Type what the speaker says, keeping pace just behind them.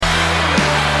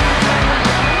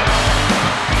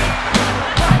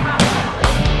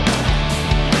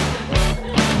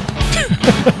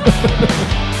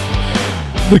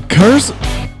The curse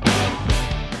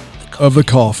of the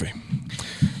coffee.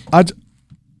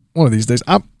 One of these days,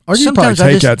 or you probably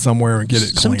take that somewhere and get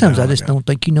it cleaned Sometimes out I just don't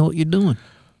think you know what you're doing.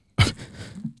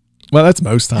 Well, that's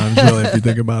most times, really, if you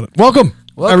think about it. Welcome,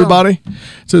 everybody,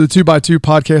 to the 2x2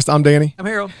 podcast. I'm Danny. I'm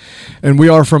Harold. And we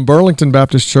are from Burlington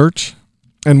Baptist Church.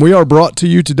 And we are brought to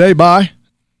you today by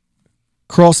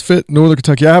CrossFit Northern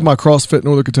Kentucky. I have my CrossFit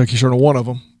Northern Kentucky shirt on, one of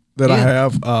them that I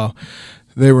have.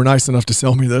 They were nice enough to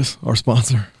sell me this, our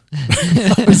sponsor.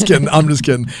 I'm just kidding. Andrew's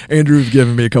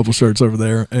given me a couple shirts over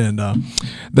there, and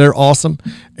they're awesome.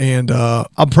 And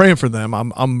I'm praying for them.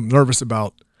 I'm nervous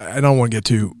about. I don't want to get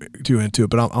too into it,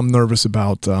 but I'm nervous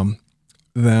about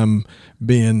them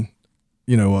being,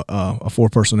 a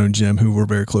 4-person owned gym who we're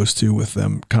very close to, with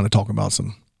them kind of talking about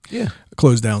some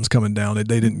close downs coming down.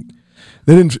 They didn't.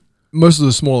 Most of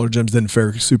the smaller gyms didn't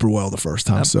fare super well the first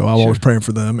time, so I'm always praying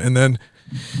for them. And then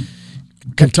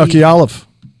Kentucky Olive.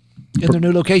 At their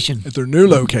new location.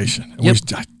 Yep.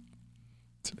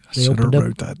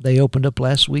 They opened up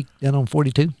last week down on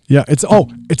 42. Yeah, it's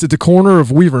at the corner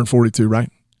of Weaver and 42, right?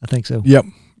 I think so. Yep.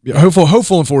 Yeah,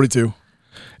 hopeful and 42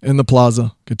 in the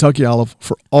plaza. Kentucky Olive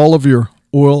for all of your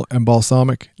oil and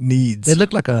balsamic needs. They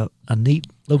look like a neat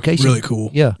location. Really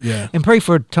cool. Yeah. And pray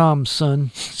for Tom's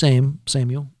son, Samuel.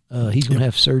 He's going to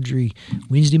have surgery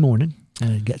Wednesday morning.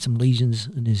 Got some lesions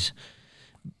in his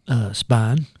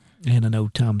spine. And I know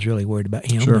Tom's really worried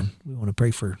about him. Sure. And we want to pray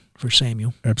for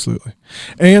Samuel. Absolutely.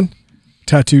 And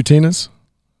Tattoo Tina's,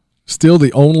 still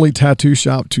the only tattoo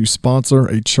shop to sponsor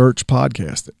a church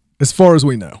podcast, as far as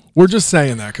we know. We're just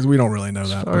saying that because we don't really know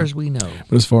that. As far as we know.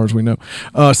 But as far as we know.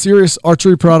 Serious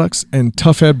Archery Products and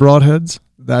Tough Head Broadheads.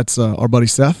 That's our buddy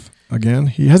Seth. Again,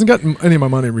 he hasn't gotten any of my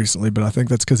money recently, but I think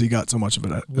that's because he got so much of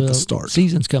it at the start.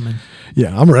 Season's coming.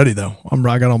 Yeah, I'm ready, though.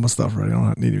 I got all my stuff ready. I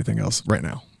don't need anything else right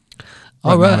now.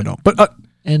 All right. I don't. But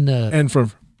and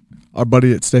from our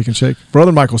buddy at Steak and Shake,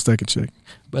 Brother Michael Steak and Shake.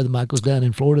 Brother Michael's down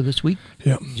in Florida this week.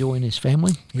 Yeah, enjoying his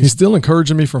family. He's still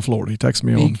encouraging me from Florida. He texts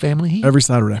me big family every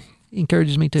Saturday. He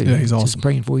encourages me too. Yeah, he's awesome. Just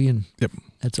praying for you, and yep,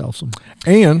 that's awesome.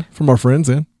 And from our friends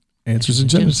in Answers in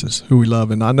Genesis, who we love,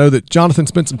 and I know that Jonathan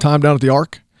spent some time down at the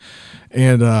Ark.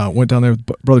 And went down there with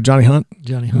Brother Johnny Hunt.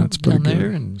 Johnny Hunt's down there,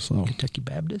 and Kentucky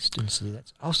Baptist, and so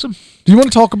that's awesome. Do you want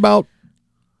to talk about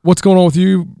what's going on with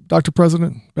you, Dr.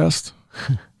 President Best?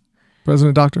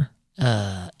 President Doctor?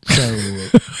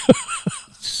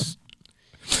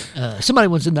 Somebody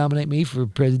wants to nominate me for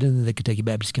president of the Kentucky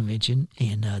Baptist Convention,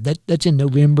 and that's in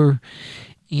November.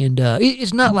 And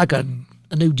it's not like a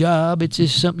new job. It's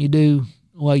just something you do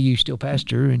while you still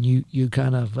pastor, and you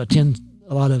kind of attend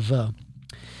a lot of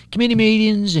committee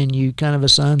meetings, and you kind of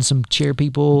assign some chair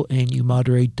people, and you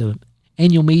moderate the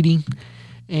annual meeting,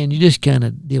 and you just kind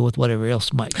of deal with whatever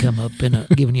else might come up in a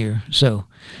given year. So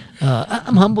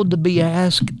I'm humbled to be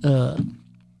asked.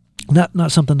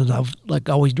 Not something that I've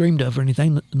always dreamed of or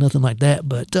anything, nothing like that.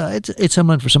 But it's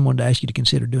something for someone to ask you to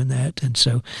consider doing that, and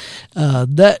so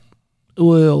that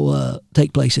will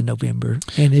take place in November.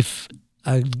 And if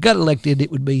I got elected,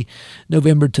 it would be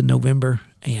November to November,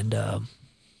 and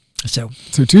So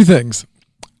two things.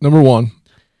 Number one,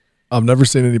 I've never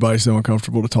seen anybody so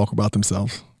uncomfortable to talk about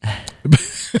themselves.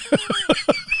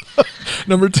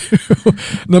 Number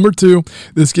two,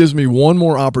 this gives me one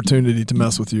more opportunity to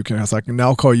mess with you, because I can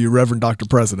now call you Reverend Dr.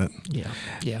 President. Yeah.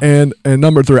 And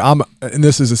number three, and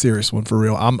this is a serious one for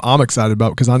real. I'm excited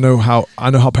about, because I know how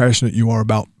passionate you are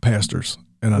about pastors,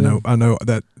 and I know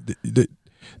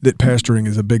that pastoring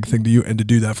is a big thing to you, and to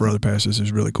do that for other pastors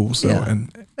is really cool. So,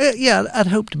 I'd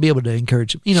hope to be able to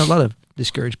encourage. A lot of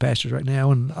discouraged pastors right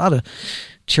now, and a lot of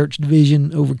church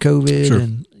division over COVID, sure.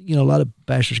 And a lot of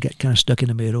pastors got kind of stuck in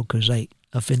the middle because they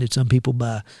offended some people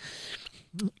by,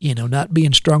 not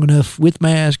being strong enough with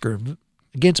mask or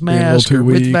against mask or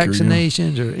with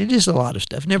vaccinations, or just a lot of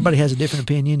stuff. And everybody has a different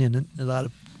opinion, and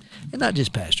and not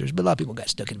just pastors, but a lot of people got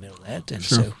stuck in the middle of that, and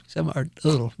sure. So some are a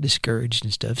little discouraged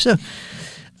and stuff. So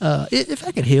if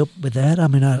I could help with that,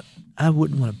 I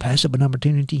wouldn't want to pass up an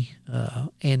opportunity,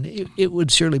 and it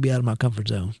would surely be out of my comfort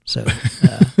zone. So,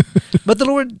 but the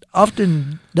Lord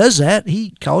often does that.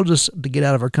 He calls us to get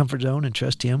out of our comfort zone and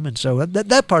trust Him, and so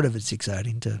that part of it's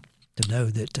exciting to know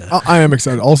that. I am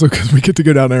excited also because we get to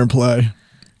go down there and play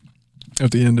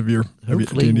at the end of your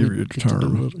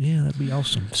term. That'd be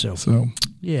awesome. So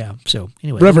yeah. So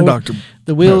anyway, Reverend Doctor,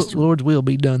 the Lord's will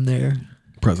be done there.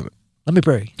 President, let me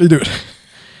pray. You do it.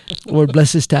 Lord,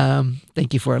 bless this time.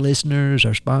 Thank you for our listeners,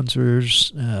 our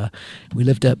sponsors. We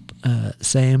lift up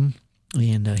Sam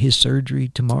and his surgery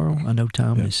tomorrow. I know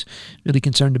Tom is really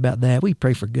concerned about that. We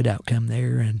pray for good outcome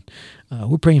there, and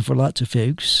we're praying for lots of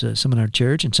folks, some in our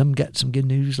church, and some got some good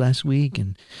news last week,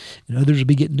 and others will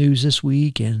be getting news this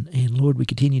week, and Lord, we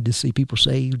continue to see people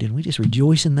saved, and we just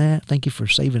rejoice in that. Thank you for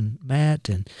saving Matt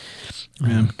and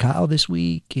Kyle this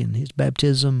week and his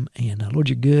baptism, and Lord,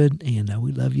 you're good, and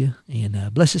we love you,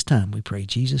 and bless this time, we pray in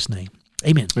Jesus' name.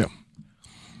 Amen. Yeah.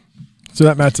 So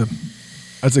that's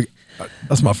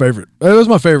my favorite. That was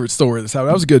my favorite story. That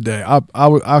was a good day.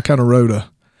 I kind of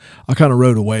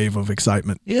rode a wave of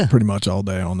excitement. Yeah. Pretty much all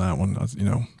day on that one.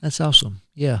 That's awesome.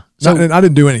 Yeah. So and I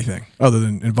didn't do anything other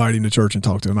than invite him to church and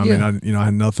talk to him. I mean, I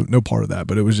had no part of that,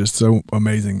 but it was just so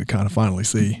amazing to kind of finally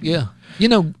see. Yeah.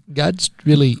 God's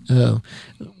really.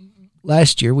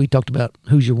 Last year we talked about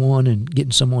who's your one and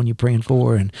getting someone you're praying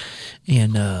for, and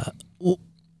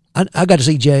I got to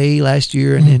see Jay last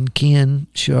year, and then Ken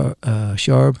Sharp,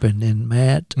 and then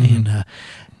Matt, and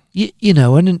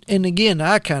and again,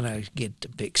 I kind of get to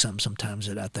pick sometimes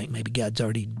that I think maybe God's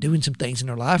already doing some things in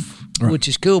their life, which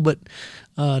is cool. But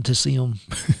to see them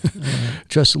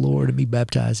trust the Lord and be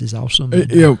baptized is awesome. Me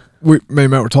and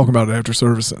Matt were talking about it after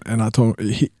service, and I told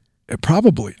him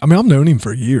I've known him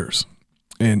for years,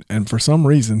 and for some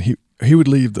reason he would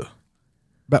leave the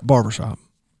barbershop,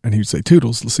 and he would say,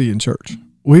 "Toodles, let's see you in church."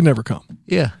 Well, he'd never come.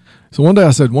 Yeah. So one day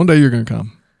I said, "One day you're going to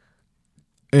come,"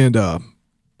 and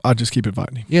I just keep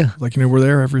inviting him. Yeah. Like we're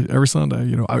there every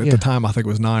Sunday. At the time I think it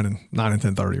was 9 and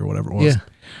 10:30 or whatever it was. Yeah.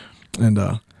 And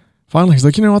finally he's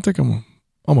like, I think I'm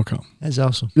gonna come. That's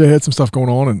awesome. Yeah, he had some stuff going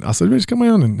on, and I said, just come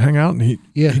in and hang out. And he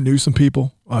knew some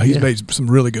people. He's made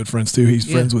some really good friends too. He's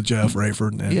friends with Jeff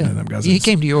Rayford and them guys. He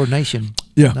came to your ordination.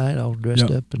 Night all dressed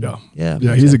up. And,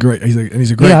 he's a great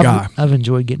guy. I've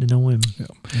enjoyed getting to know him. Yeah.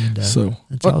 And, so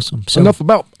that's awesome. So enough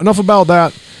about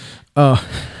that.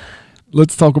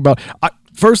 Let's talk about.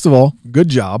 First of all, good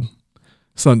job,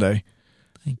 Sunday.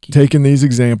 Thank you. Taking these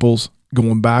examples,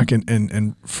 going back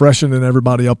and freshening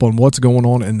everybody up on what's going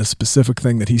on and the specific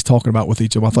thing that he's talking about with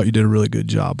each of them. I thought you did a really good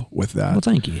job with that. Well,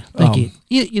 thank you. Thank you.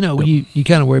 You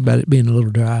kind of worry about it being a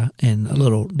little dry and a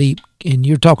little deep, and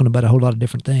you're talking about a whole lot of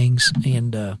different things.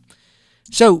 And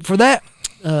so for that,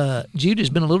 Jude has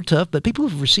been a little tough, but people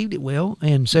have received it well.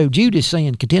 And so Jude is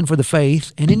saying, contend for the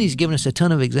faith, and then he's given us a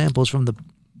ton of examples from the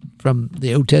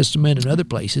Old Testament and other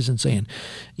places, and saying,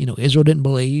 Israel didn't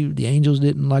believe, the angels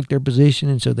didn't like their position,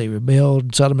 and so they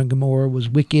rebelled. Sodom and Gomorrah was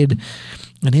wicked.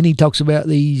 And then he talks about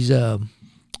these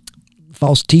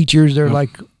false teachers. They're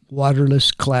like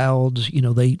waterless clouds.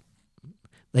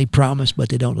 They promise, but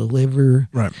they don't deliver.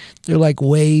 Right. They're like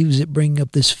waves that bring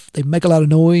up they make a lot of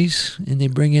noise, and they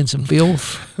bring in some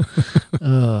filth.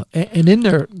 And then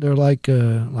they're like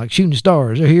shooting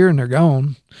stars. They're here and they're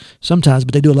gone sometimes,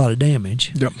 but they do a lot of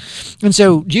damage. Yep. And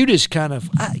so Judas kind of,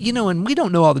 and we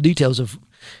don't know all the details of,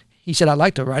 he said, I'd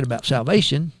like to write about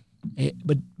salvation,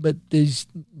 but these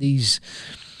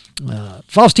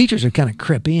false teachers are kind of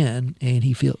crept in, and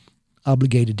he felt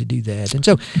obligated to do that. And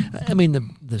so,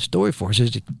 the story for us is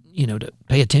to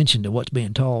pay attention to what's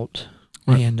being taught,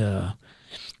 and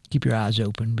keep your eyes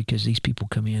open, because these people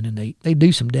come in and they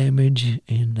do some damage,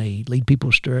 and they lead people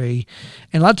astray.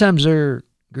 And a lot of times they're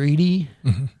greedy,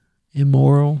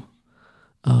 immoral.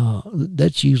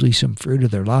 That's usually some fruit of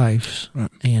their lives.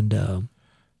 Right. And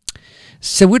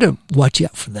so we're to watch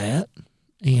out for that,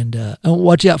 and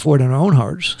watch out for it in our own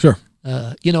hearts. Sure.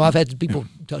 I've had people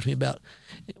talk to me about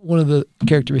one of the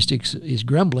characteristics is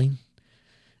grumbling,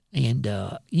 and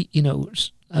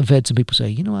I've had some people say,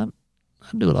 I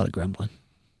do a lot of grumbling,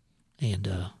 and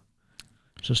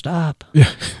so stop.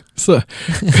 Yeah, so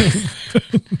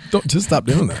don't just stop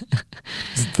doing that.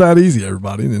 It's that easy,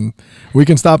 everybody. And we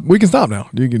can stop. We can stop now.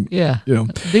 You can. Yeah.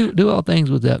 Do all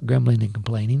things without grumbling and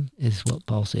complaining is what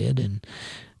Paul said, and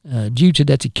Jude said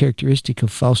that's a characteristic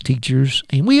of false teachers,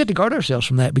 and we have to guard ourselves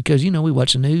from that, because we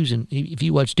watch the news, and if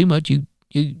you watch too much,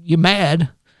 you're mad.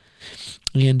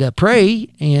 And pray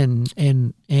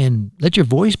and let your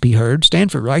voice be heard.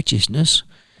 Stand for righteousness,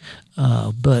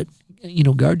 but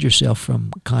guard yourself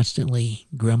from constantly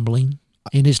grumbling.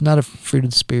 And it's not a fruit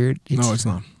of the Spirit. No, it's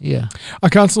not. Yeah, I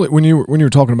constantly, when you were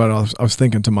talking about it, I was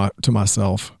thinking to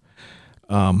myself,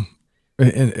 and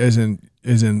as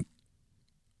in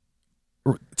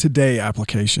today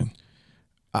application.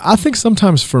 I think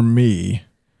sometimes for me,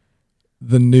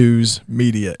 the news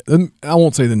media, I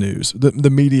won't say the news, the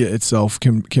media itself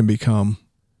can become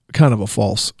kind of a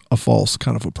false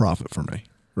kind of a prophet for me,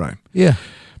 right? Yeah.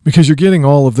 Because you're getting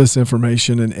all of this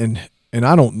information, and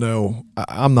I don't know,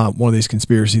 I'm not one of these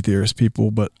conspiracy theorist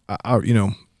people, but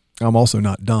I'm also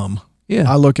not dumb.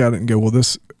 Yeah. I look at it and go, well,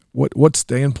 what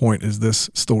standpoint is this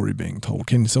story being told?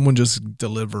 Can someone just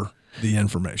deliver the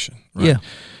information? Right? Yeah.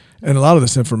 And a lot of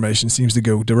this information seems to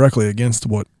go directly against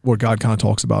what God kind of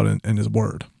talks about in his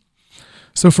word.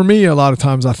 So for me, a lot of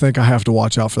times I think I have to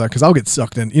watch out for that because I'll get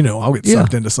sucked in. I'll get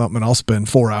sucked into something and I'll spend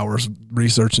 4 hours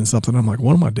researching something. I'm like,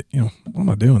 what am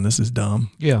I doing? This is dumb.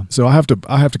 Yeah. So I have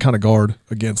to kind of guard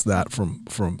against that from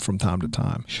time to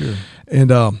time. Sure. And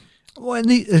well, and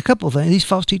a couple of things. These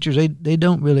false teachers, they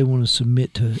don't really want to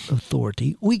submit to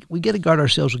authority. We got to guard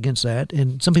ourselves against that.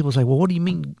 And some people say, well, what do you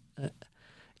mean?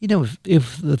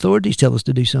 If the authorities tell us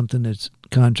to do something that's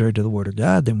contrary to the Word of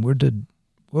God, then we're to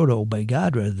obey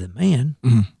God rather than man.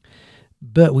 Mm-hmm.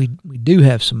 But we do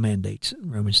have some mandates,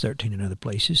 Romans 13 and other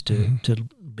places, to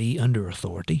be under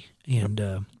authority.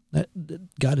 And that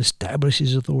God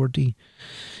establishes authority.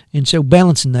 And so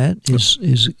balancing that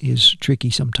is tricky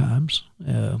sometimes.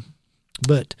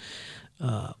 But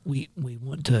we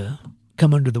want to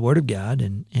come under the Word of God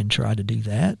and try to do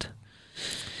that.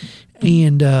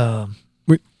 And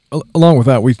along with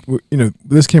that, we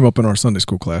this came up in our Sunday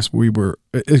school class.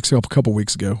 It's a couple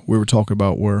weeks ago. We were talking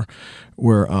about where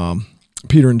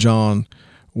Peter and John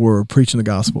were preaching the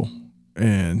gospel,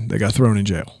 and they got thrown in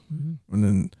jail, and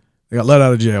then they got let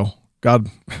out of jail. God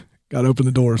opened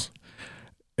the doors,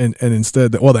 and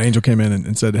instead, the angel came in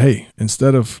and said, "Hey,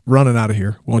 instead of running out of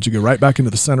here, why don't you go right back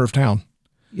into the center of town,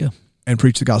 and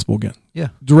preach the gospel again,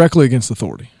 directly against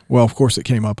authority." Well, of course, it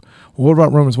came up. Well, what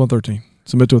about Romans 1:13?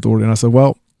 Submit to authority. And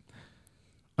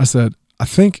I said, I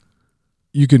think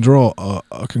you can draw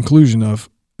a conclusion of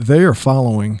they are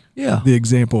following the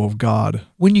example of God.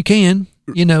 When you can,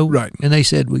 Right. And they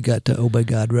said we got to obey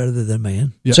God rather than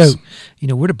man. Yes. So,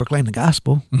 we're to proclaim the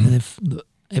gospel. Mm-hmm. And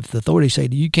if the authorities say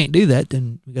you can't do that,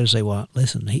 then we got to say, well,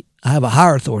 listen, I have a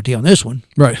higher authority on this one.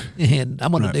 Right. And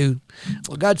I'm going to do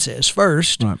what God says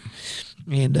first. Right.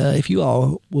 And if you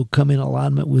all will come in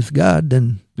alignment with God,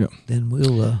 then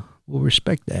we'll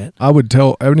respect that. I would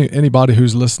tell anybody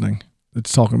who's listening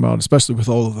that's talking about, especially with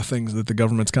all of the things that the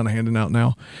government's kind of handing out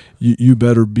now, you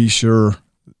better be sure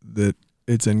that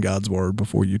it's in God's word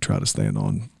before you try to stand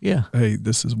on, hey,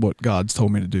 this is what God's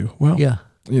told me to do. Well,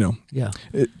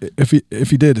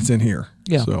 if he did, it's in here.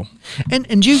 Yeah. So,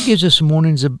 and Jude gives us some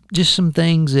warnings of just some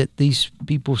things that these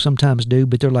people sometimes do,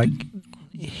 but they're like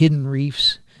hidden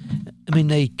reefs. I mean,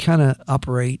 they kind of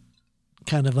operate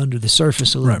kind of under the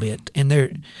surface a little bit, and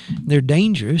they're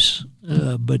dangerous,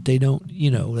 but they don't,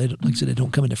 like I said, they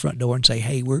don't come in the front door and say,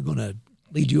 hey, we're going to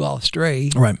lead you all astray,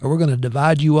 right, or we're going to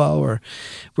divide you all, or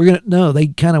no, they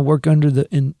kind of work under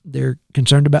and they're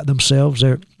concerned about themselves.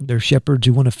 They're shepherds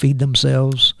who want to feed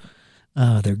themselves.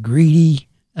 They're greedy,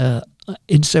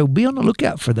 and so be on the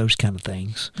lookout for those kind of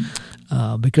things,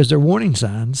 because they're warning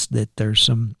signs that there's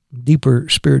some deeper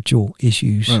spiritual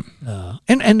issues, right.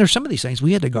 And there's some of these things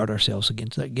we had to guard ourselves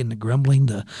against. Again, the grumbling,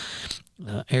 the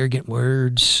arrogant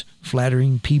words,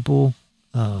 flattering people.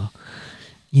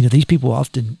 These people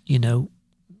often,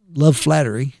 love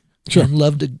flattery, sure, and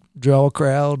love to draw a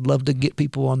crowd, love to get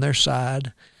people on their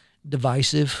side,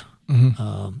 divisive,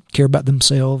 care about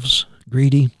themselves,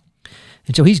 greedy.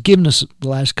 And so he's given us the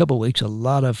last couple of weeks a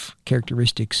lot of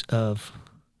characteristics of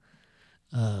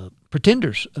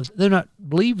pretenders. They're not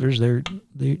believers.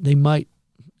 They might,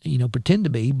 pretend to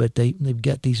be, but they've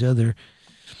got these other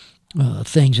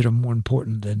things that are more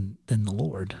important than the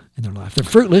Lord in their life. They're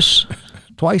fruitless,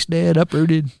 twice dead,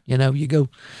 uprooted. You go,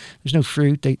 there's no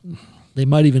fruit. They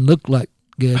might even look like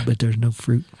good, but there's no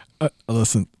fruit.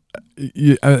 Listen,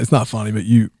 it's not funny, but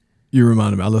you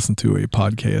reminded me. I listened to a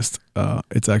podcast.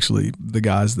 It's actually the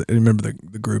guys that remember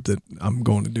the group that I'm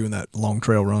going to do in that long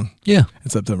trail run. Yeah, in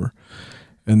September,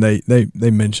 and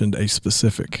they mentioned a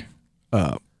specific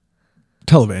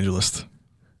televangelist,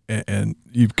 and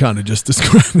you've kind of just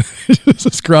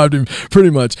described him pretty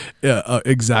much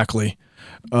exactly.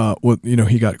 What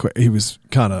he was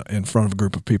kind of in front of a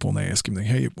group of people, and they asked him,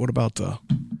 "Hey, what about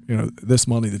this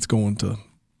money that's going to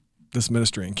this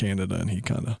ministry in Canada?" And he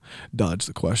kind of dodged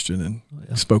the question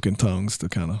and spoke in tongues to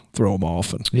kind of throw them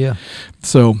off. And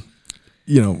so,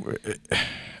 you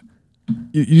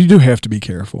do have to be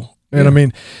careful. And I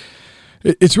mean,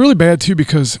 it's really bad too,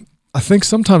 because I think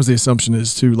sometimes the assumption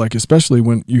is too, like, especially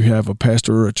when you have a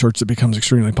pastor or a church that becomes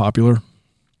extremely popular.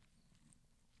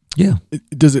 Yeah.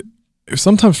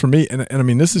 Sometimes for me, and I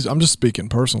mean, I'm just speaking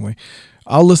personally,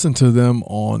 I'll listen to them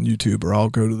on YouTube, or I'll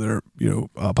go to their,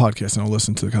 podcast, and I'll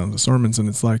listen to kind of the sermons. And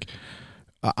it's like,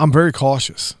 I'm very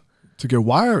cautious to go,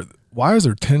 why is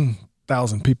there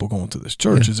 10,000 people going to this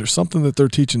church? Yeah. Is there something that they're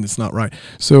teaching that's not right?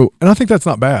 So, and I think that's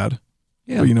not bad.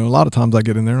 Yeah. But, a lot of times I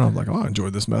get in there and I'm like, I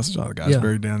enjoyed this message. The guy's a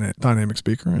very dynamic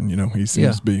speaker, and, he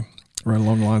seems to be Right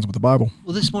along the lines with the Bible.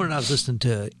 Well, this morning I was listening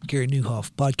to Gary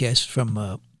Newhoff podcast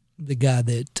from the guy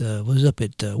that was up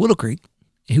at Willow Creek,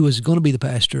 who was going to be the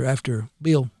pastor after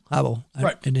Bill Hybel,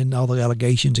 Right. and then all the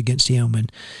allegations against him,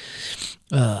 and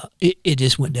it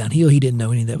just went downhill. He didn't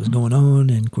know anything that was going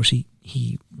on, and of course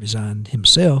he resigned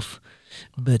himself.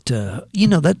 But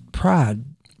that pride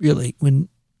really,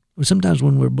 sometimes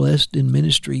when we're blessed in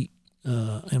ministry,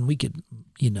 and we could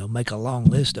make a long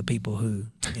list of people who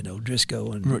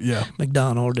Driscoll and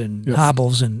McDonald and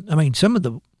Hybels, and I mean some of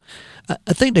the,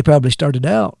 I think they probably started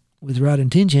out with right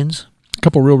intentions. A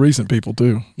couple real recent people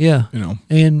too. Yeah,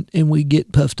 and we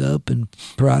get puffed up and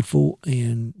prideful,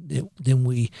 and then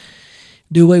we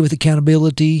do away with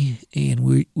accountability, and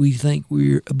we think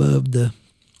we're above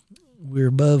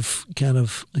kind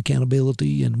of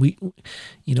accountability,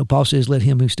 and Paul says, "Let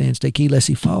him who stands take heed lest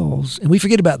he falls," and we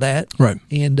forget about that. Right.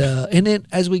 And then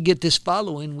as we get this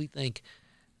following, we think,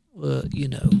 you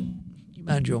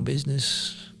mind your own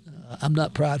business. I'm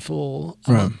not prideful.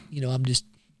 I'm just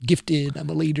gifted. I'm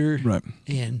a leader. Right.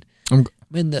 And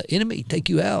when the enemy take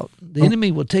you out, the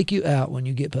enemy will take you out when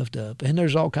you get puffed up. And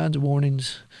there's all kinds of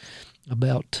warnings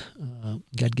about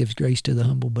God gives grace to the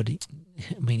humble, but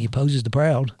he opposes the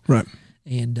proud. Right.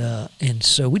 And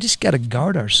so we just got to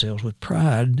guard ourselves with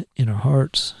pride in our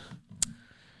hearts.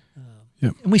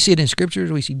 And we see it in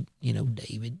scriptures. We see,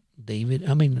 David.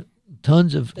 I mean,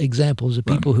 tons of examples of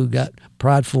people who got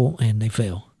prideful and they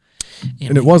fell.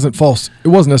 And it wasn't false. It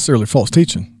wasn't necessarily false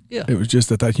teaching. Yeah. It was just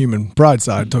that human pride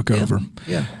side took over.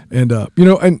 Yeah. And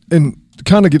and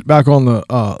kind of get back on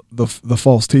the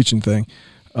false teaching thing.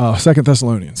 2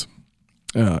 Thessalonians,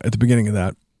 at the beginning of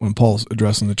that, when Paul's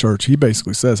addressing the church, he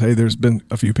basically says, "Hey, there's been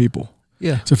a few people."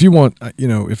 Yeah. So if you want,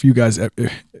 if you guys, if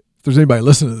there's anybody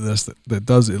listening to this that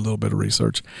does a little bit of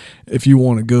research, if you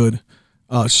want a good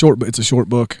it's a short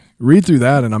book. Read through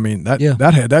that, and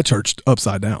that had that church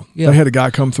upside down. Yeah. They had a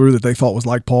guy come through that they thought was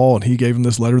like Paul, and he gave them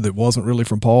this letter that wasn't really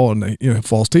from Paul, and they,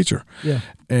 false teacher. Yeah.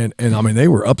 And they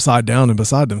were upside down and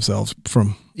beside themselves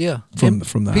from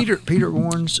that. Peter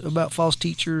warns about false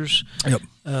teachers. Yep.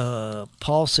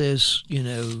 Paul says,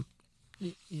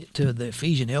 to the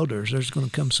Ephesian elders, there's going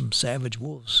to come some savage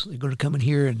wolves. They're going to come in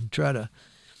here and try to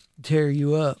tear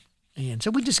you up. And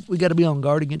so we got to be on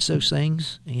guard against those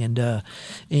things. And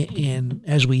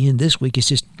as we end this week, it's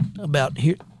just about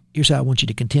here's how I want you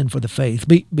to contend for the faith.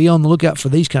 Be on the lookout for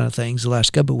these kind of things the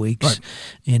last couple of weeks, right.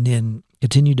 And then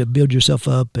continue to build yourself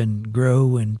up and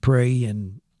grow and pray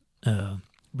and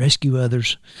rescue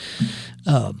others.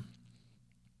 So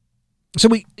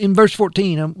in verse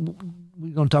 14,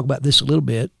 we're going to talk about this a little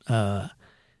bit.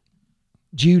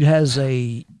 Jude has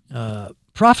a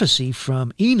prophecy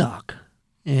from Enoch.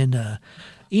 And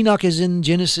Enoch is in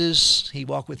Genesis. He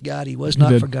walked with God. He was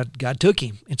not, for God. God took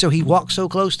him. And so he walked so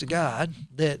close to God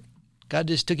that God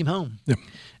just took him home. Yep.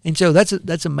 And so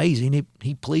that's amazing.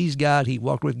 He pleased God. He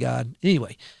walked with God.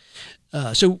 Anyway,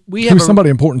 so we have he was somebody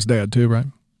important's dad too, right?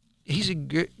 He's a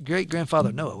great-grandfather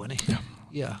of Noah, wasn't he?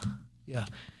 Yeah.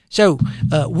 So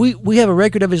we have a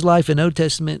record of his life in Old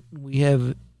Testament. We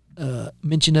have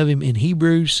mention of him in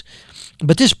Hebrews.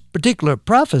 But this particular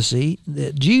prophecy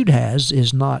that Jude has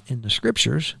is not in the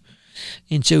Scriptures,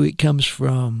 and so it comes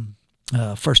from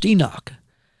First Enoch.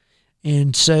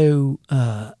 And so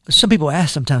some people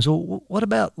ask sometimes, well, what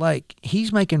about,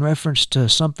 he's making reference to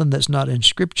something that's not in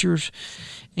Scriptures?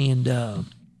 And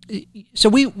so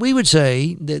we would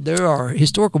say that there are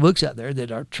historical books out there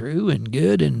that are true and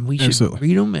good, and we should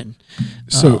read them. And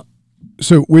so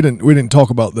we didn't talk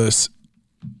about this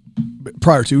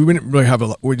prior to. We didn't really have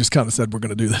we just kind of said we're going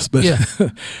to do this, but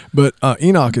but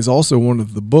Enoch is also one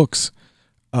of the books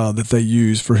that they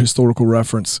use for historical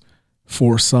reference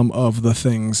for some of the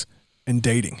things in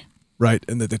dating, right?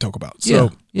 And that they talk about.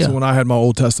 So when I had my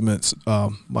Old Testament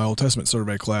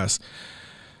survey class,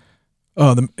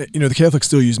 the Catholics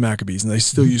still use Maccabees, and they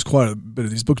still use quite a bit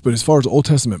of these books. But as far as Old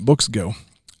Testament books go,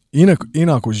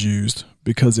 Enoch was used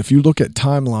because if you look at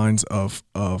timelines of,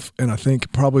 and I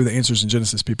think probably the Answers in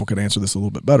Genesis people could answer this a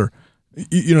little bit better.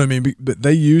 You know what I mean? But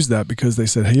they used that because they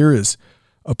said, here is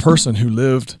a person who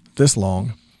lived this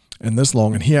long,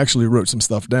 and he actually wrote some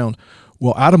stuff down.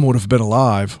 Well, Adam would have been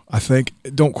alive, I think.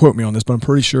 Don't quote me on this, but I'm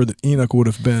pretty sure that Enoch would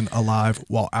have been alive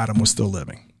while Adam was still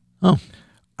living. Oh.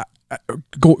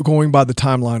 Going by the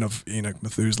timeline of Enoch,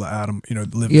 Methuselah, Adam,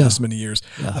 lived this many years.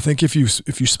 Yeah. I think if you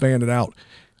span it out,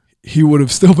 he would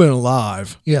have still been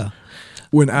alive. Yeah.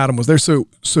 When Adam was there. So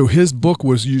his book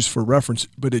was used for reference,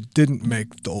 but it didn't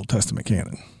make the Old Testament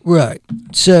canon. Right.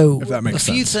 So if that makes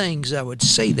a few things I would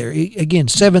say there. Again,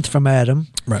 seventh from Adam.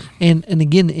 Right. And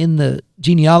again, in the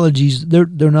genealogies, they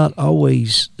don't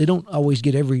always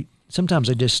get every sometimes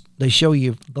they show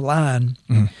you the line,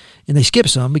 and they skip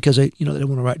some because they don't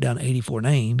want to write down 84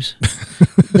 names.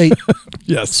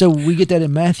 Yes. So we get that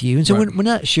in Matthew, and so we're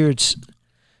not sure it's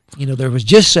there was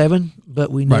just 7,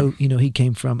 but we know he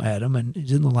came from Adam and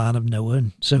is in the line of Noah,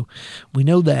 and so we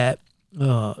know that.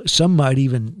 Some might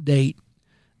even date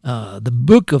the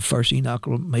book of First Enoch,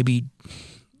 maybe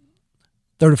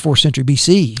 3rd or 4th century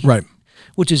BC, right?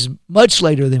 Which is much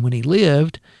later than when he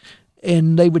lived,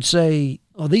 and they would say,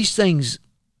 "Oh, these things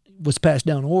was passed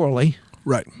down orally."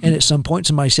 Right. And at some point,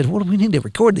 somebody said, "Well, we need to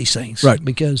record these things, right?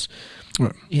 Because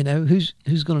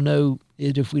who's going to know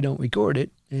it if we don't record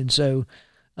it?" And so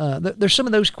there's some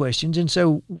of those questions, and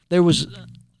so there was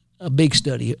a big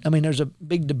study. I mean, there's a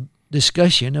big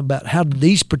discussion about how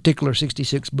these particular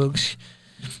 66 books.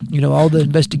 All the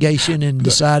investigation and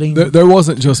deciding. There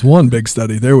wasn't just one big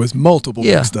study. There was multiple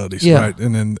big studies, right?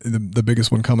 And then the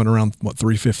biggest one coming around,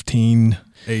 315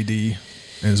 AD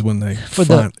is when they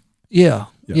Because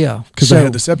they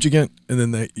had the Septuagint, and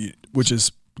then which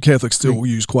is Catholics still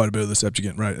use quite a bit of the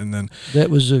Septuagint, right? And then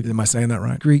that was am I saying that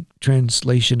right? Greek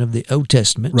translation of the Old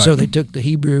Testament. Right. So they took the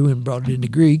Hebrew and brought it into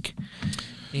Greek,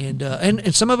 and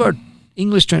some of our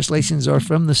English translations are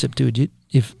from the Septuagint.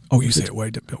 You say it way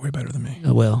better than me.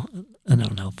 Well, I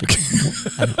don't know.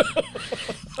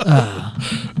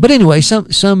 But anyway,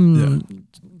 some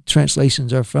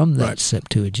translations are from the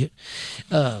Septuagint.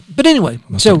 But anyway,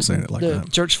 so the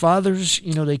church fathers,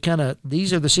 they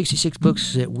these are the 66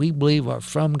 books that we believe are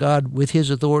from God with His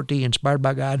authority, inspired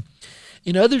by God.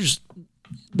 Others,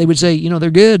 they would say, they're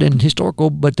good and historical,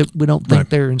 but we don't think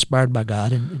they're inspired by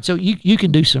God. And so you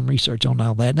can do some research on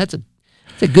all that, and it's a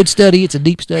good study. It's a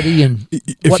deep study, and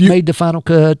made the final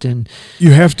cut. And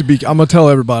you have to be. I'm gonna tell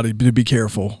everybody to be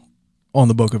careful on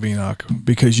the Book of Enoch,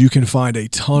 because you can find a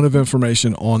ton of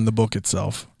information on the book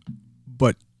itself,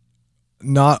 but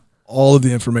not all of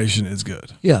the information is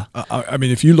good. Yeah. I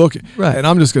mean, if you look at, and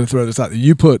I'm just going to throw this out there,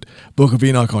 you put Book of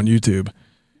Enoch on YouTube,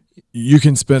 you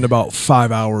can spend about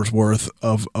 5 hours worth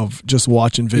of just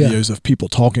watching videos of people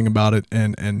talking about it.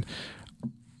 And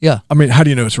I mean, how do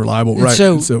you know it's reliable? And right.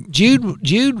 So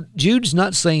Jude's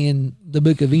not saying the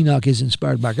Book of Enoch is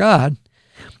inspired by God.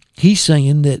 He's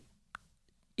saying that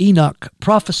Enoch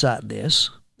prophesied this.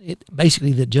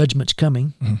 Basically, the judgment's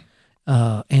coming.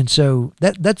 Mm-hmm. And so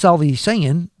that's all he's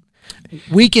saying.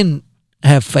 We can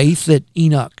have faith that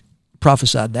Enoch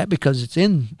prophesied that because it's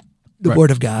in the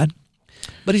Word of God.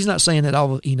 But he's not saying that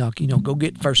all of Enoch, go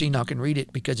get First Enoch and read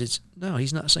it because he's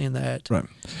not saying that. Right.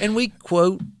 And we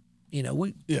quote,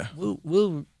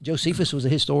 Josephus was a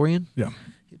historian. Yeah.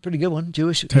 Pretty good one,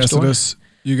 Jewish Tacitus. historian.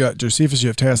 You got Josephus, you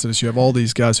have Tacitus, you have all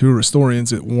these guys who are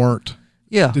historians that weren't.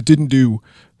 Yeah. That didn't do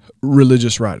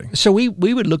religious writing. So we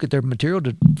would look at their material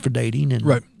for dating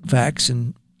and facts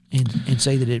and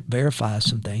say that it verifies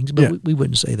some things, but we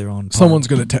wouldn't say they're on par. Someone's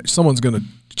going to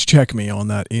check me on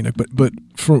that, Enoch. But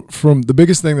from the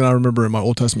biggest thing that I remember in my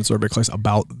Old Testament survey class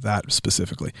about that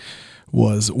specifically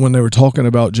was when they were talking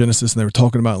about Genesis and they were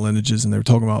talking about lineages and they were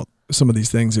talking about some of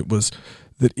these things. It was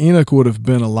that Enoch would have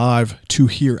been alive to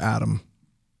hear Adam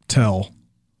tell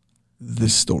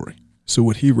this story. So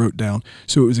what he wrote down.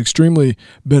 So it was extremely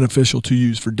beneficial to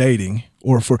use for dating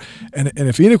and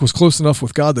if Enoch was close enough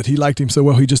with God that he liked him so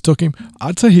well he just took him,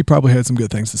 I'd say he probably had some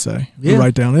good things to say to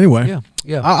write down anyway. Yeah,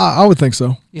 yeah. I would think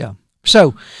so. Yeah.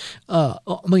 So, I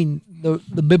mean, the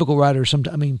biblical writers,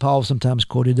 Paul sometimes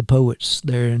quoted the poets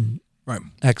there in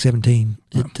Acts 17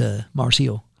 at Mars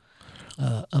Hill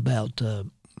about,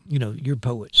 your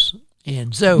poets.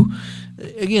 And so,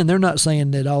 again, they're not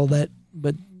saying that all that,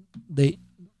 but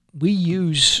we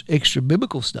use extra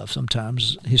biblical stuff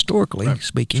sometimes, historically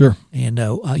speaking. Sure. And,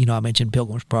 I mentioned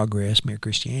Pilgrim's Progress, Mere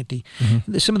Christianity.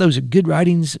 Mm-hmm. Some of those are good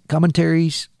writings,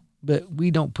 commentaries, but we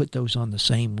don't put those on the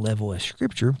same level as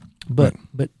Scripture. But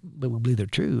we believe they're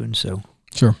true, and so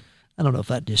sure. I don't know if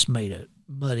that just made it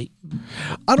muddy.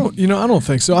 I don't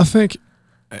think so. I think,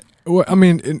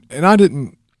 and I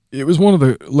didn't. It was one of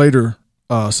the later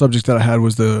subjects that I had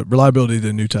was the reliability of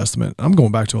the New Testament. I'm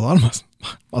going back to a lot of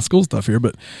my school stuff here,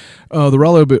 but the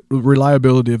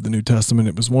reliability of the New Testament.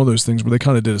 It was one of those things where they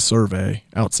kind of did a survey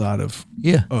outside of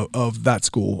that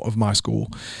school, of my school,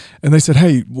 and they said,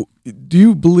 "Hey, do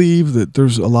you believe that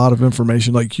there's a lot of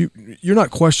information? Like you're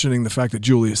not questioning the fact that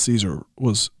Julius Caesar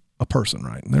was a person,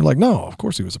 right?" And they're like, "No, of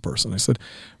course he was a person." I said,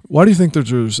 "Why do you think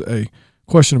there's a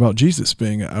question about Jesus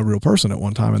being a real person at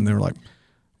one time?" And they were like,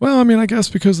 "Well, I guess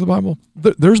because the Bible,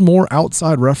 there's more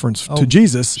outside reference to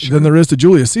Jesus than there is to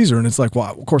Julius Caesar." And it's like,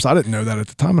 well, of course I didn't know that at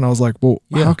the time. And I was like, well,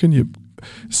 how can you?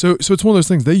 So it's one of those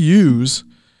things. They use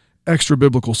extra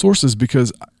biblical sources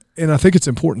because and I think it's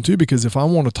important too, because if I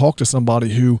want to talk to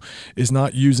somebody who is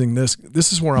not using this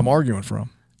is where I'm arguing from.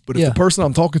 But if the person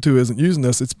I'm talking to isn't using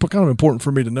this, it's kind of important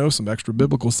for me to know some extra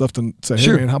biblical stuff to say,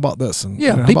 hey, man, how about this? And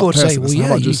how people would say, well, how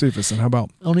about Josephus? And how about...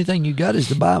 Only thing you got is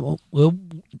the Bible. Well,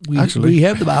 we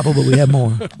have the Bible, but we have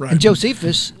more. Right. And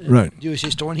Josephus, right. Jewish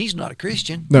historian, he's not a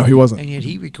Christian. No, he wasn't. And yet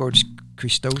he records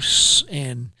Christos.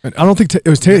 And I don't think it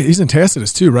was he's in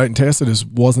Tacitus too, right? And Tacitus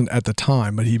wasn't at the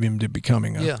time, but he ended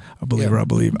becoming a believer, I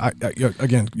believe.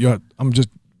 I'm just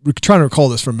trying to recall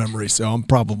this from memory, so I'm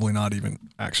probably not even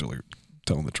actually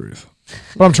telling the truth.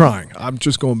 But I'm trying. I'm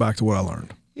just going back to what I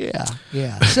learned.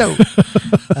 Yeah. So,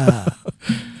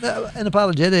 in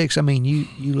apologetics, I mean,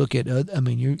 you look at,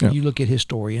 you look at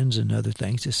historians and other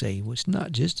things to say, well, it's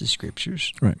not just the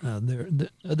scriptures. Right. The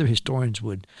other historians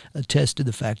would attest to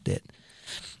the fact that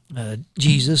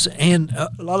Jesus and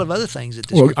a lot of other things that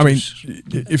the scriptures. I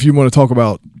mean, if you want to talk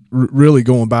about really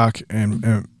going back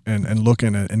and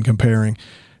looking at and comparing,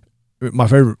 my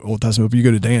favorite Old Testament, if you go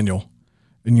to Daniel,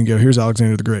 and you go, here's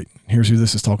Alexander the Great. Here's who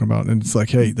this is talking about. And it's like,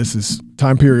 hey, this is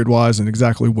time period wise and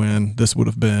exactly when this would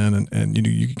have been. And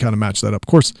you can kind of match that up. Of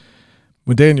course,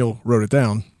 when Daniel wrote it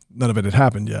down, none of it had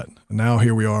happened yet. And now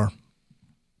here we are.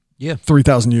 Yeah.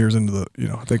 3,000 years into the,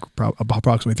 I think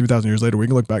approximately 3,000 years later, we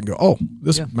can look back and go, oh,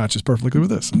 this matches perfectly with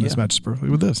this. And this matches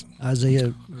perfectly with this.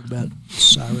 Isaiah wrote about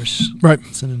Cyrus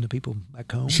sending the people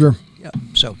back home. Sure. Yeah.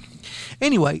 So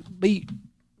anyway,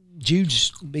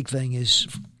 Jude's big thing is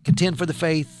contend for the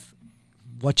faith,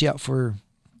 watch out for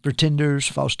pretenders,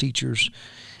 false teachers,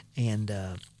 and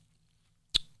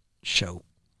show.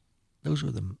 Those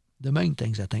are the main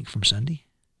things, I think, from Sunday.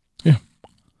 Yeah.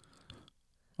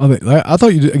 I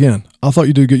thought you did, again, I thought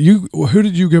you did good. Who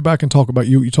did you go back and talk about?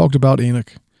 You talked about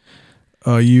Enoch.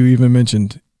 You even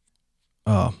mentioned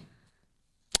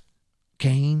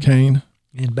Cain.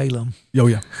 And Balaam. Oh,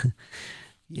 yeah.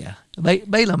 Yeah.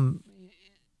 Balaam,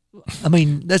 I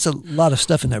mean, there's a lot of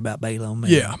stuff in there about Balaam.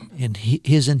 And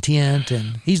his intent,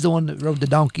 and he's the one that rode the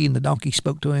donkey, and the donkey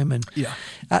spoke to him. And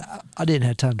I didn't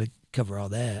have time to cover all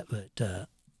that, but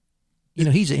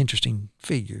he's an interesting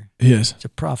figure. He is. He's a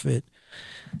prophet.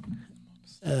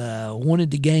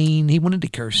 Wanted to gain. He wanted to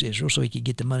curse Israel so he could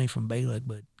get the money from Balak,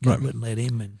 but God wouldn't let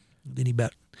him. And then he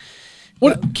about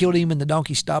killed him, and the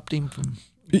donkey stopped him from.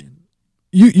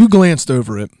 You glanced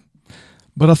over it.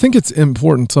 But I think it's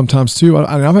important sometimes too.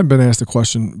 I haven't been asked a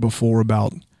question before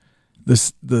about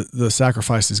this: the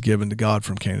sacrifices given to God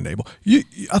from Cain and Abel.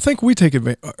 I think we take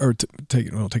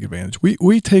advantage.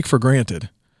 We take for granted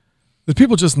that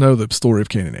people just know the story of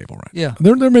Cain and Abel, right? Yeah.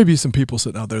 There may be some people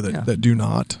sitting out there that do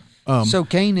not. So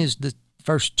Cain is the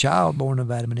first child born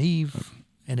of Adam and Eve,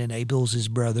 and then Abel's his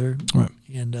brother. Right.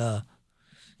 And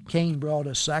Cain brought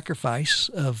a sacrifice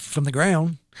from the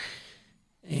ground,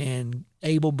 and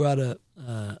Abel brought an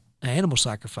animal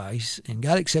sacrifice, and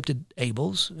God accepted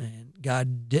Abel's, and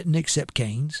God didn't accept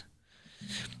Cain's.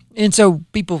 And so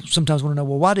people sometimes want to know,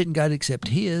 well, why didn't God accept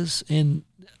his? And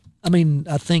I mean,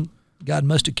 I think God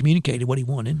must have communicated what he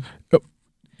wanted.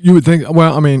 You would think.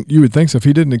 Well, I mean, you would think so. If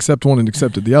he didn't accept one and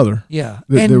accepted the other,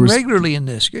 regularly in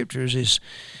the scriptures is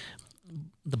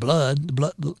the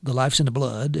life's in the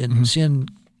blood, and sin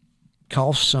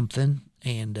costs something.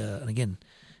 And again,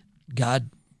 God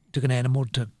took an animal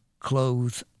to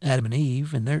clothe Adam and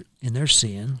Eve in their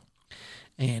sin,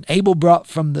 and Abel brought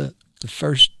from the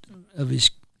first of his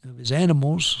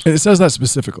animals. And it says that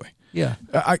specifically. Yeah.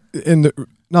 I don't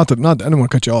want to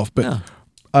cut you off, but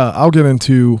I'll get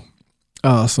into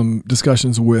some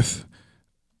discussions with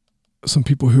some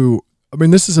people who, I mean,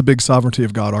 this is a big sovereignty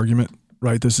of God argument,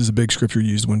 right? This is a big scripture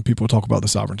used when people talk about the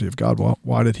sovereignty of God. Well,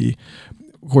 why did he?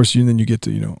 Of course, then you get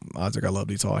to Isaac I loved,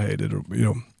 Esau I hated, or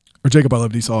Jacob I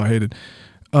loved, Esau I hated.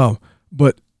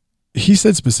 But he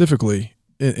said specifically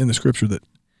in the scripture that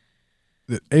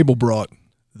Abel brought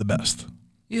the best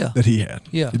that he had.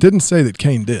 Yeah. It didn't say that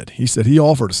Cain did. He said he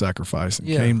offered a sacrifice, and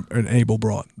Cain and Abel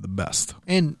brought the best.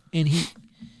 And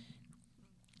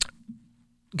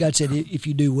God said, if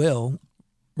you do well,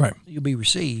 right, you'll be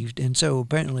received. And so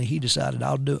apparently he decided,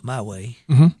 I'll do it my way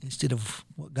instead of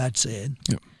what God said.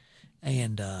 Yep.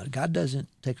 And God doesn't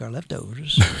take our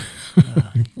leftovers.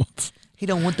 He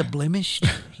don't want the blemished.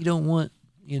 He don't want,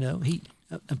 he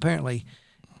apparently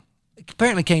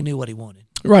Cain knew what he wanted.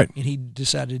 Right. And he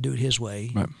decided to do it his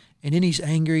way. Right. And then he's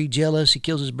angry, jealous, he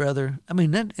kills his brother. I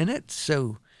mean, that's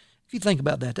so, if you think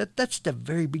about that's the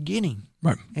very beginning.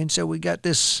 Right. And so we got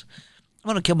this, I'm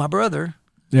going to kill my brother.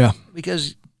 Yeah.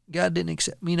 Because God didn't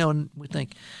accept, and we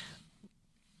think,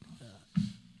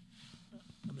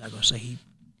 I'm not going to say he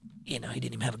didn't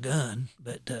even have a gun,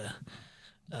 but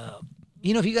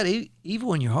if you got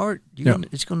evil in your heart,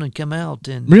 it's going to come out.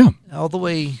 And all the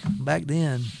way back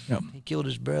then, he killed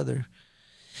his brother.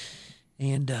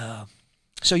 And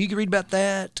so you can read about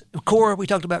that. Korah, we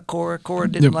talked about Korah. Korah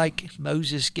didn't like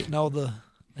Moses getting all the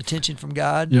attention from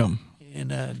God. Yeah.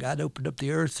 And God opened up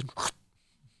the earth and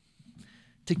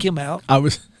took him out. I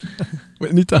was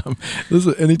anytime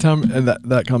and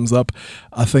that comes up,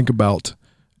 I think about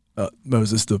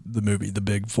Moses, the movie, the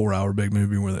big 4-hour big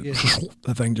movie where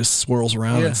that thing just swirls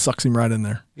around and sucks him right in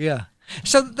there. Yeah.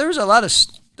 So there's a lot of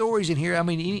stories in here. I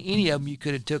mean, any of them you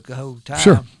could have took a whole time.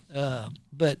 Sure.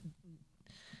 But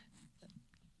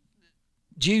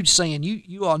Jude's saying,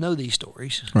 you all know these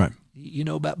stories. Right. You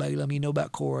know about Balaam, you know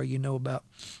about Korah, you know about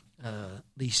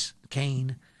these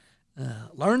Cain.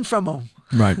 Learn from them.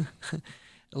 Right.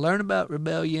 Learn about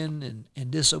rebellion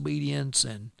and disobedience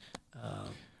and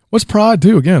what's pride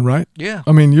too? Again, right? Yeah.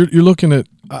 I mean, you're looking at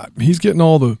he's getting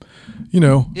all the,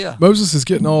 Moses is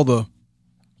getting all the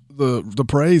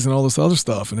praise and all this other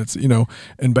stuff, and it's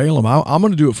and Balaam, I'm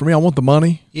going to do it for me. I want the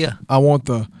money. Yeah. I want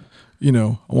I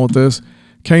want this.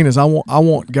 Cain is I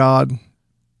want God.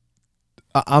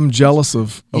 I'm jealous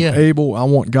of Abel. I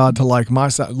want God to love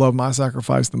my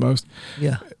sacrifice the most.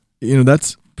 Yeah.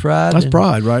 That's pride. That's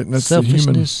pride, right? And that's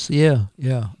selfishness. Yeah.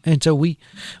 And so we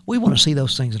want to see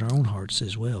those things in our own hearts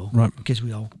as well, right? Because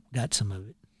we all got some of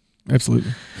it.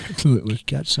 Absolutely.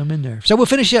 Got some in there. So we'll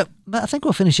finish up. I think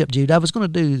we'll finish up, Jude. I was going to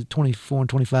do 24 and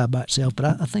 25 by itself, but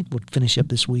I think we'll finish up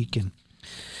this week. And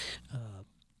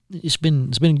it's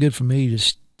been good for me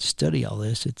to study all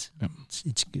this. It's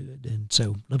good, and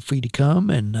so love for you to come.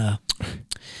 And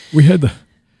we had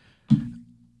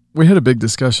a big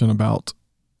discussion about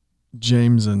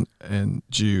James and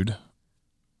Jude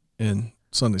in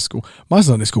Sunday school. My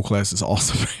Sunday school class is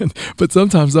awesome, man. But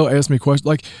sometimes they'll ask me questions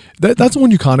like that's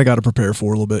one you kind of got to prepare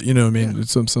for a little bit. You know what I mean? Yeah.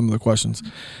 Some of the questions,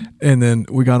 and then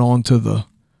we got on to the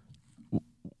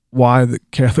why the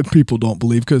Catholic people don't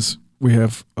believe, because we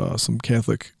have some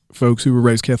Catholic folks who were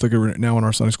raised Catholic who are now in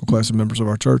our Sunday school class and members of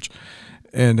our church,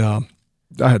 and I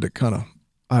had to kind of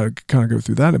go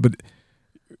through that. But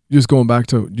just going back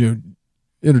to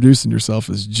introducing yourself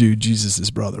as Jude,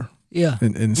 Jesus' brother. Yeah.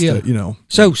 And instead,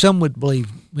 So some would believe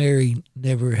Mary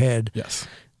never had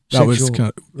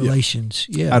sexual relations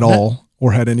at all,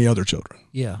 or had any other children.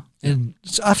 Yeah. And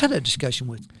so I've had that discussion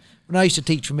when I used to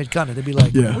teach from Mid-Continent. They'd be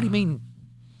like, what do you mean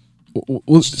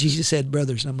Jesus had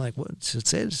brothers? And I'm like, what? So it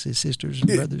says his sisters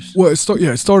and brothers. Well, it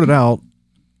started out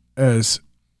as,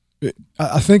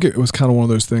 I think it was kind of one of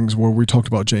those things where we talked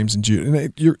about James and Jude,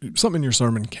 and something in your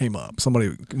sermon came up.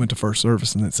 Somebody went to first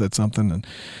service and it said something,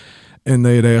 and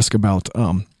they had asked about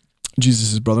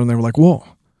Jesus' brother, and they were like,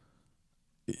 well,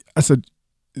 I said,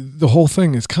 the whole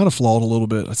thing is kind of flawed a little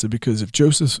bit. I said, because if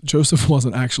Joseph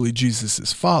wasn't actually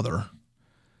Jesus' father,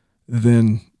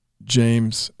 then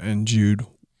James and Jude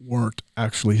weren't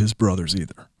actually his brothers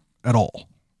either at all.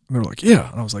 And they were like,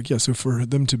 yeah. And I was like, yeah, so for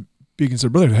them to be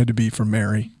considered brothers, it had to be from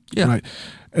Mary. Yeah. Right.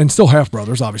 And still half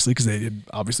brothers, obviously, because they had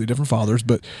obviously different fathers.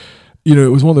 But,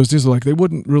 it was one of those things like they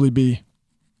wouldn't really be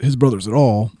his brothers at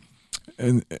all.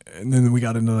 And then we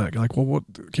got into that, like, well,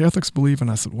 what do Catholics believe?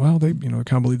 And I said, well, they,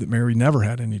 kind of believe that Mary never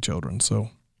had any children. So,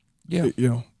 it's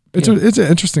an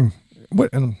interesting,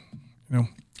 and,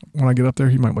 when I get up there,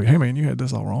 he might be like, hey, man, you had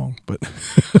this all wrong. But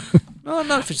no,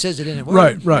 not if it says it in it.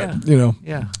 Right. Yeah.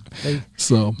 Yeah.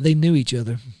 They knew each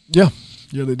other. Yeah.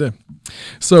 Yeah, they did.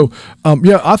 So,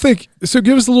 I think, so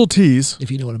give us a little tease.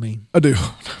 If you know what I mean. I do.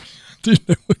 Do you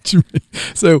know what you mean?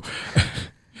 So,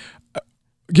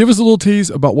 give us a little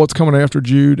tease about what's coming after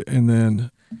Jude, and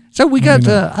then. So we got,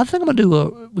 I think I'm going to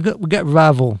do we got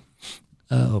revival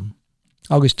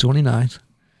August 29th.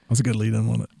 That's a good lead in,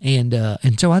 wasn't it?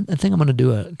 And so I think I'm going to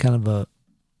do a kind of a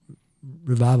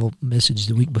revival message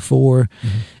the week before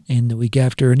and the week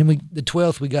after. And then the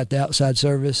 12th, we got the outside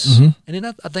service. And then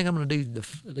I think I'm going to do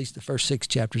at least the first 6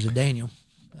 chapters of Daniel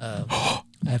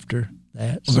after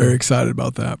that. I'm very excited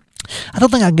about that. I don't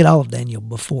think I can get all of Daniel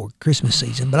before Christmas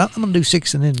season, but I'm going to do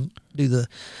 6 and then do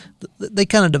they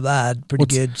kind of divide pretty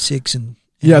good, 6 and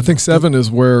yeah, I think 7 is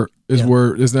where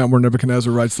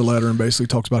Nebuchadnezzar writes the letter and basically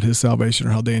talks about his salvation, or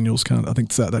how Daniel's kind of, I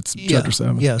think that's chapter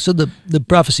 7. Yeah, so the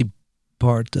prophecy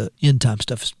part, the end time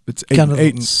stuff is it's kind of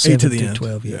 8 to the end.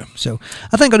 12. Yeah. So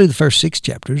I think I'll do the first 6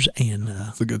 chapters, and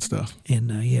that's the good stuff.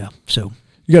 And so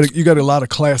you got a lot of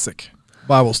classic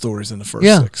Bible stories in the first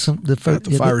 6.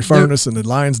 The fiery furnace and the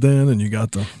lion's den, and you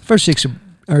got the first 6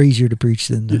 are easier to preach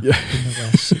than the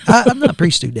rest. I've not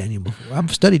preached through Daniel before.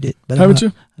 I've studied it, but haven't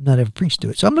you? I've not ever preached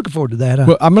through it. So I'm looking forward to that.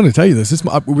 Well, I'm going to tell you this.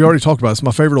 We already talked about it. It's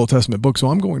my favorite Old Testament book, so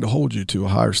I'm going to hold you to a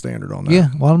higher standard on that. Yeah.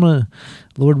 Well, I'm going to,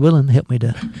 Lord willing, help me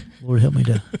to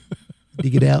to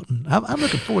get out. And I'm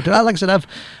looking forward to it. Like I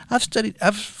said,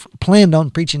 I've planned on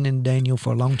preaching in Daniel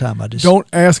for a long time. I just don't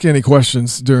ask any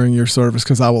questions during your service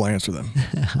because I will answer them.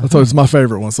 I thought it's my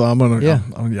favorite one, so I'm gonna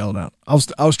yell it out.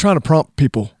 I was trying to prompt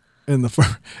people in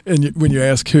the when you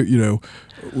ask who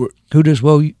who does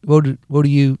what do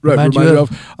you remind you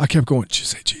of? I kept going.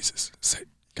 Say Jesus. Say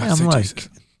Jesus.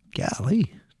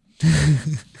 Golly.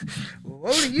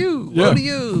 Woe to you. Woe to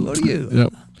you. Woe to you.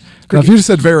 Yep. Now, if you just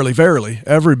said verily, verily,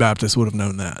 every Baptist would have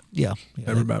known that. Yeah.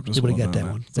 Every Baptist would have got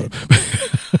known that one.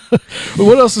 one. But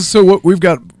what else is we've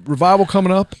got revival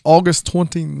coming up August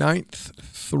 29th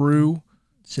through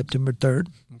September 3rd.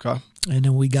 Okay. And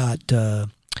then we got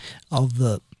all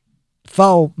the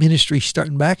fall ministry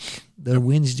starting back the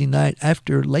Wednesday night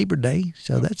after Labor Day.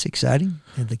 So that's exciting.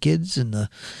 And the kids and the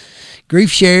grief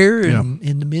share and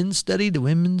the men's study, the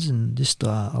women's, and just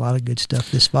a lot of good stuff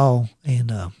this fall.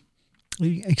 And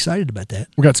we're excited about that.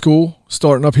 We got school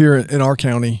starting up here in our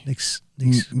county next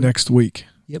week.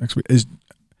 Yep. Next week.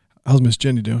 How's Miss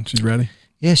Jenny doing? She's ready?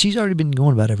 Yeah, she's already been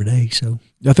going about every day. So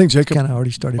I think Jacob kind of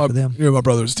already started for them. My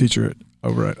brother's a teacher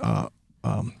over at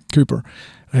Cooper.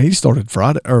 And he started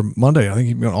Friday or Monday. I think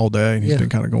he's been all day, and he's been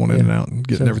kind of going in and out and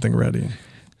getting everything ready.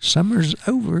 Summer's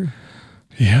over.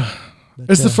 Yeah,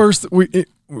 but, it's the first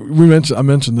I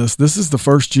mentioned this. This is the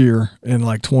first year in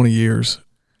like 20 years,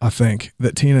 I think,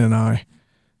 that Tina and I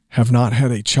have not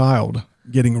had a child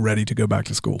getting ready to go back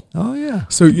to school. Oh yeah.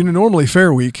 So normally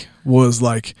Fair Week was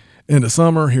like end of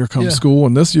summer. Here comes school,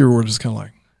 and this year we're just kind of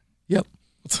like, yep.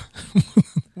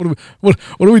 What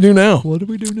do we do now? What do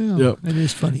we do now? Yep. It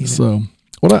is funny. So.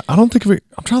 Well, I don't think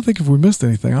I'm trying to think if we missed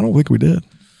anything. I don't think we did.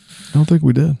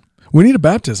 We need a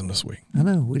baptism this week. I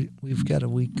know. We've got a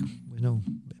week with no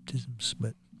baptisms,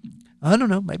 but I don't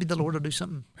know. Maybe the Lord will do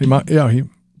something. He might. Yeah,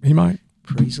 he might.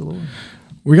 Praise the Lord.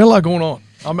 We got a lot going on.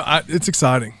 It's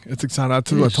exciting. It's exciting. I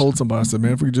told somebody, I said,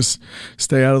 man, if we could just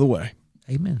stay out of the way.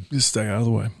 Amen. Just stay out of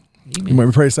the way. Amen. You want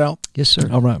me to pray us out? Yes, sir.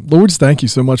 All right. Lord, we just thank you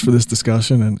so much for this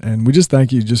discussion, and we just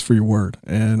thank you just for your word.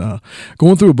 And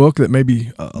going through a book that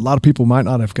maybe a lot of people might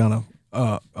not have kind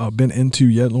of been into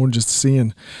yet, Lord, just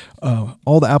seeing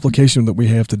all the application that we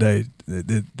have today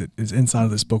that is inside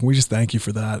of this book. And we just thank you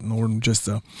for that. And Lord, just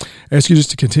ask you just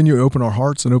to continue to open our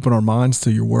hearts and open our minds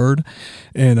to your word.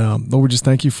 And Lord, we just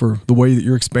thank you for the way that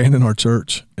you're expanding our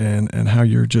church and how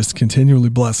you're just continually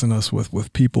blessing us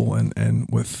with people and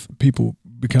with people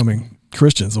becoming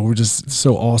Christians. Lord, we're just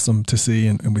so awesome to see,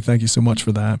 and we thank you so much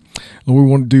for that. Lord, we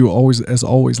want to do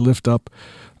always lift up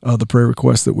the prayer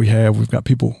requests that we have. We've got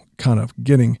people kind of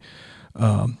getting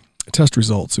test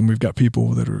results, and we've got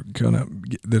people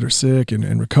that are sick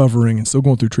and recovering and still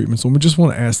going through treatment. So we just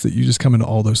want to ask that you just come into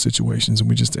all those situations, and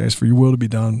we just ask for your will to be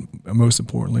done, most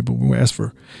importantly, but we ask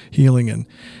for healing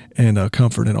and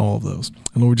comfort in all of those.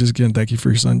 And Lord, we just again thank you for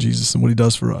your son Jesus and what he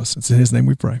does for us. It's in his name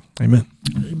we pray. Amen.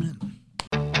 Amen.